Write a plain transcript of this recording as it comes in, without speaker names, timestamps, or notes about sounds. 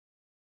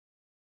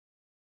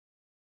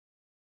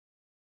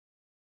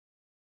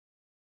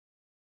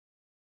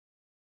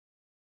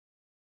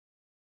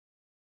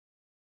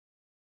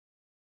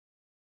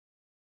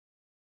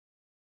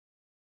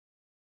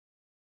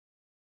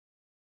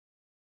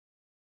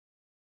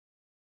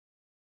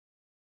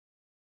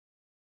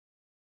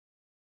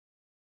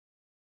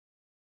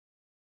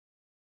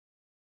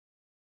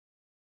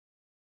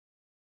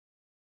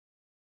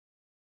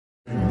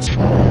You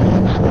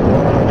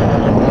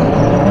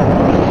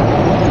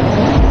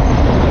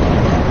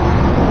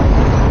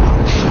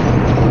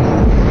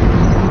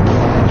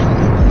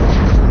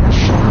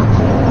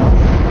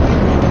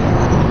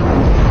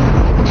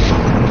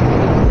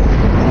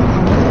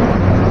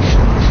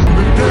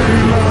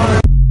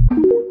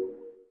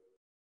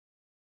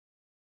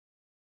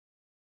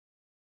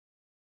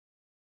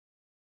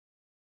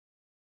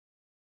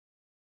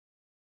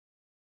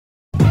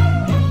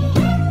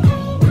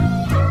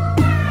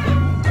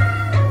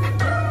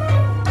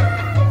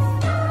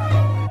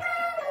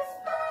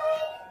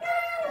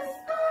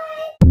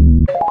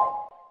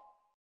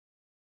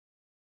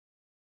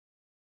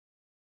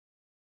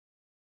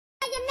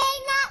may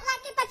not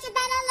like it, but you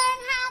better learn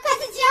how.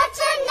 'Cause it's your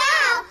turn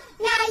now.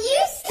 Now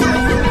you start.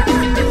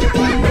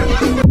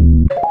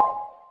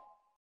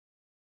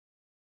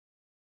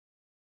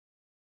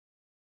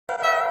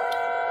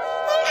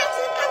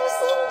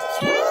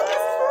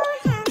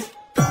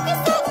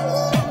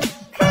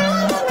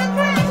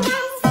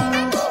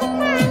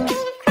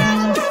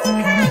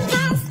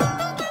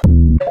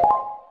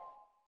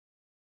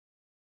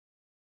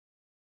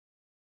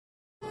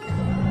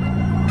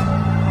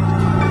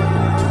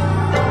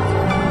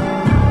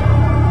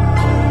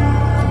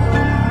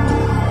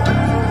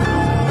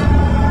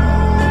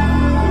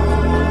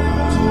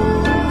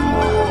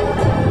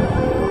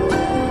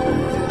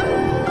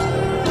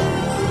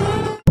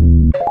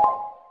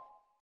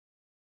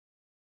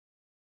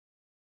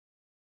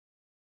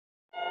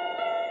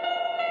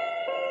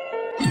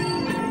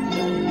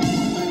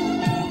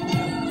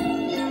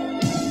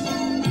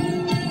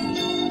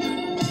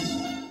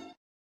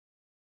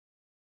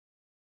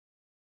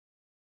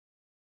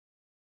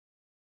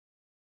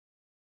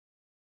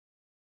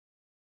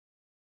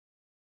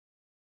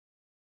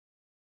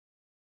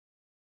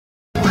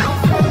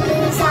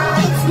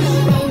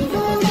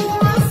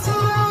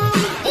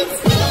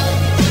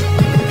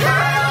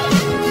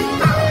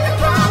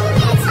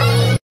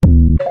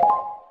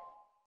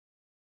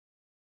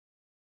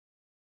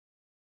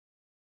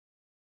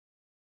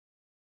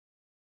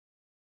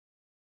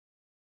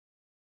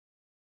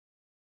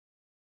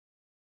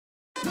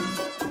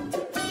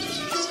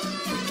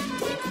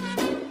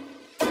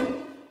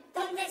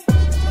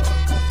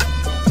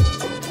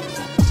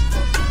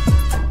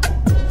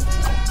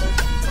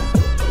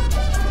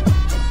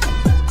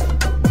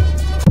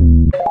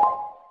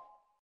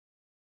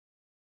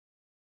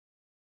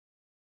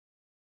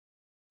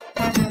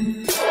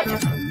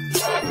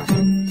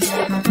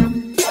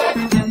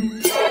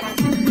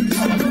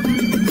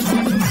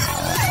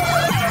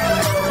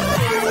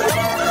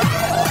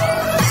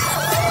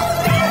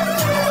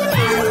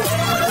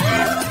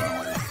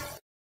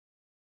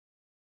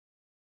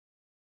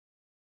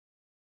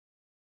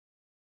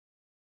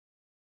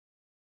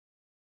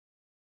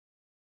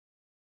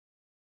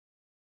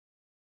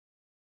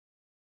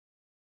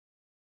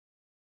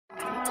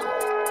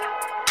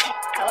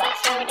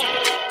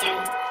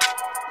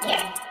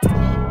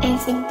 Em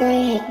xinh tươi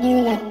hệt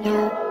như lần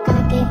đầu, con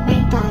tim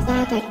anh tỏ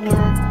ra thật ngờ.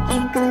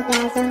 Em câu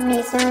gà giống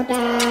ly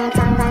soda,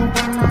 con vang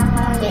trong mơ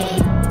mơ về.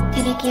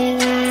 Thế này kia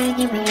ra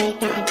nhưng mà lời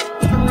cạn,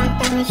 em không quan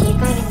tâm chỉ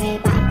coi là người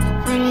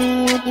bạn. Hoa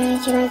lên lên nhưng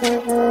chưa bao giờ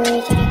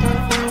vui, cho nên thật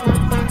ra thật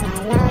ra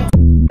ngỏ lời.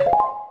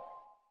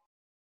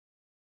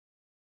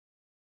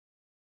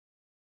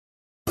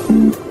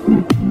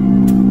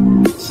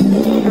 Chỉ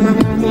là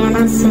nhà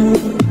mắt xinh,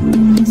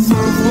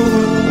 sao thế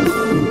này,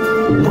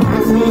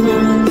 đã thế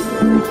này.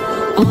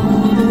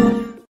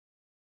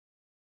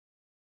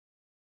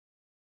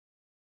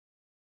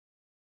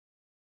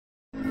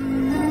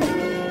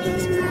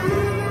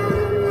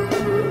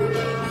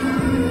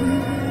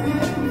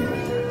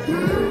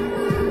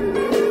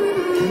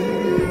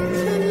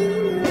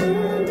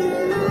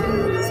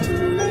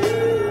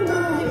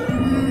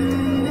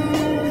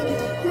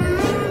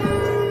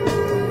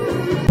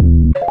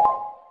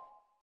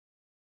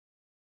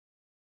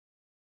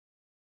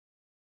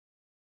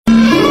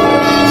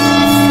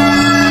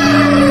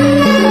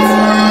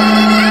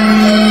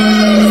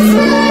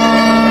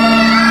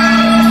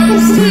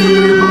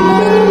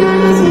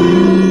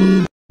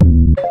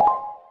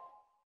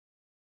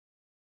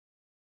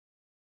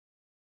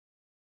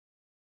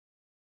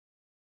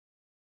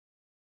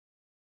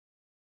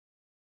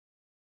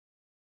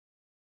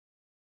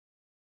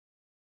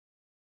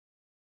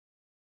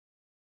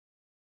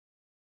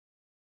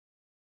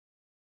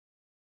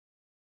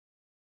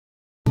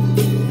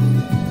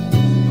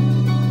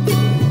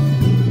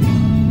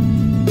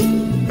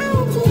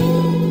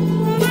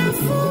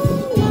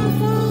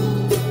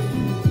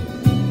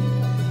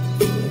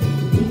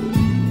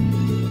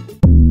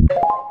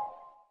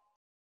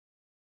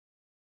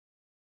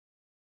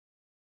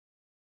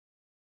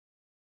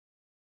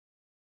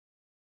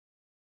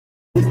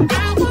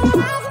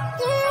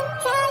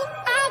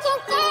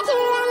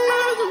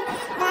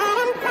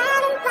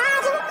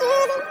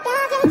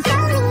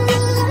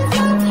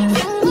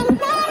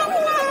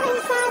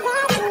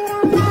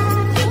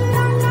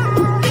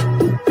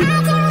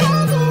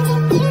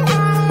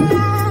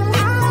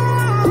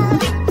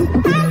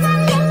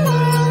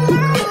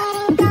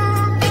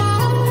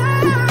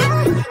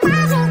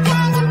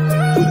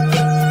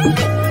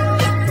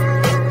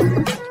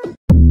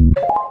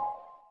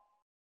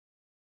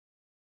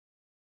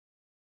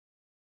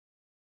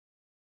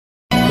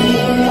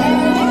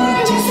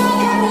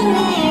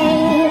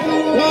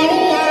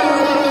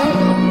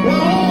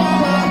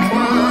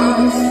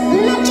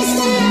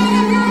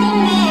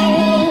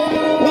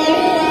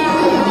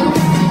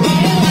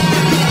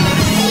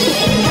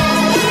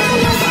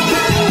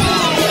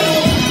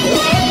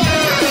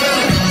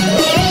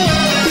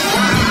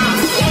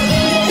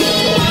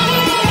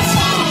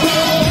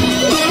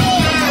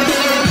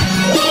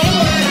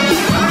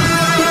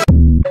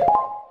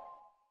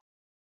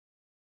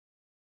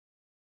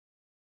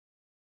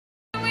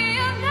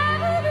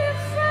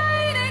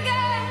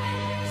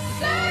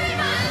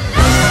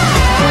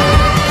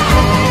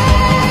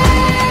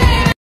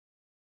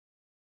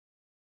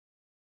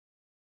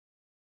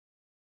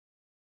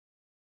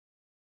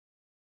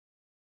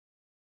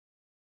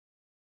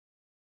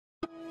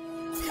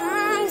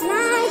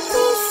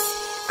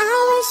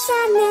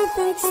 if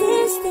I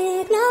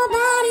existed.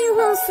 Nobody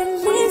wants to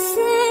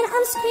listen.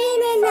 I'm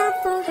screaming out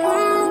for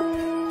help.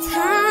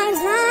 Times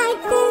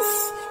like this,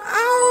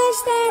 I wish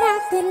that I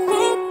could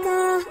let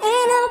go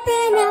and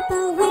open up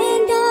a window.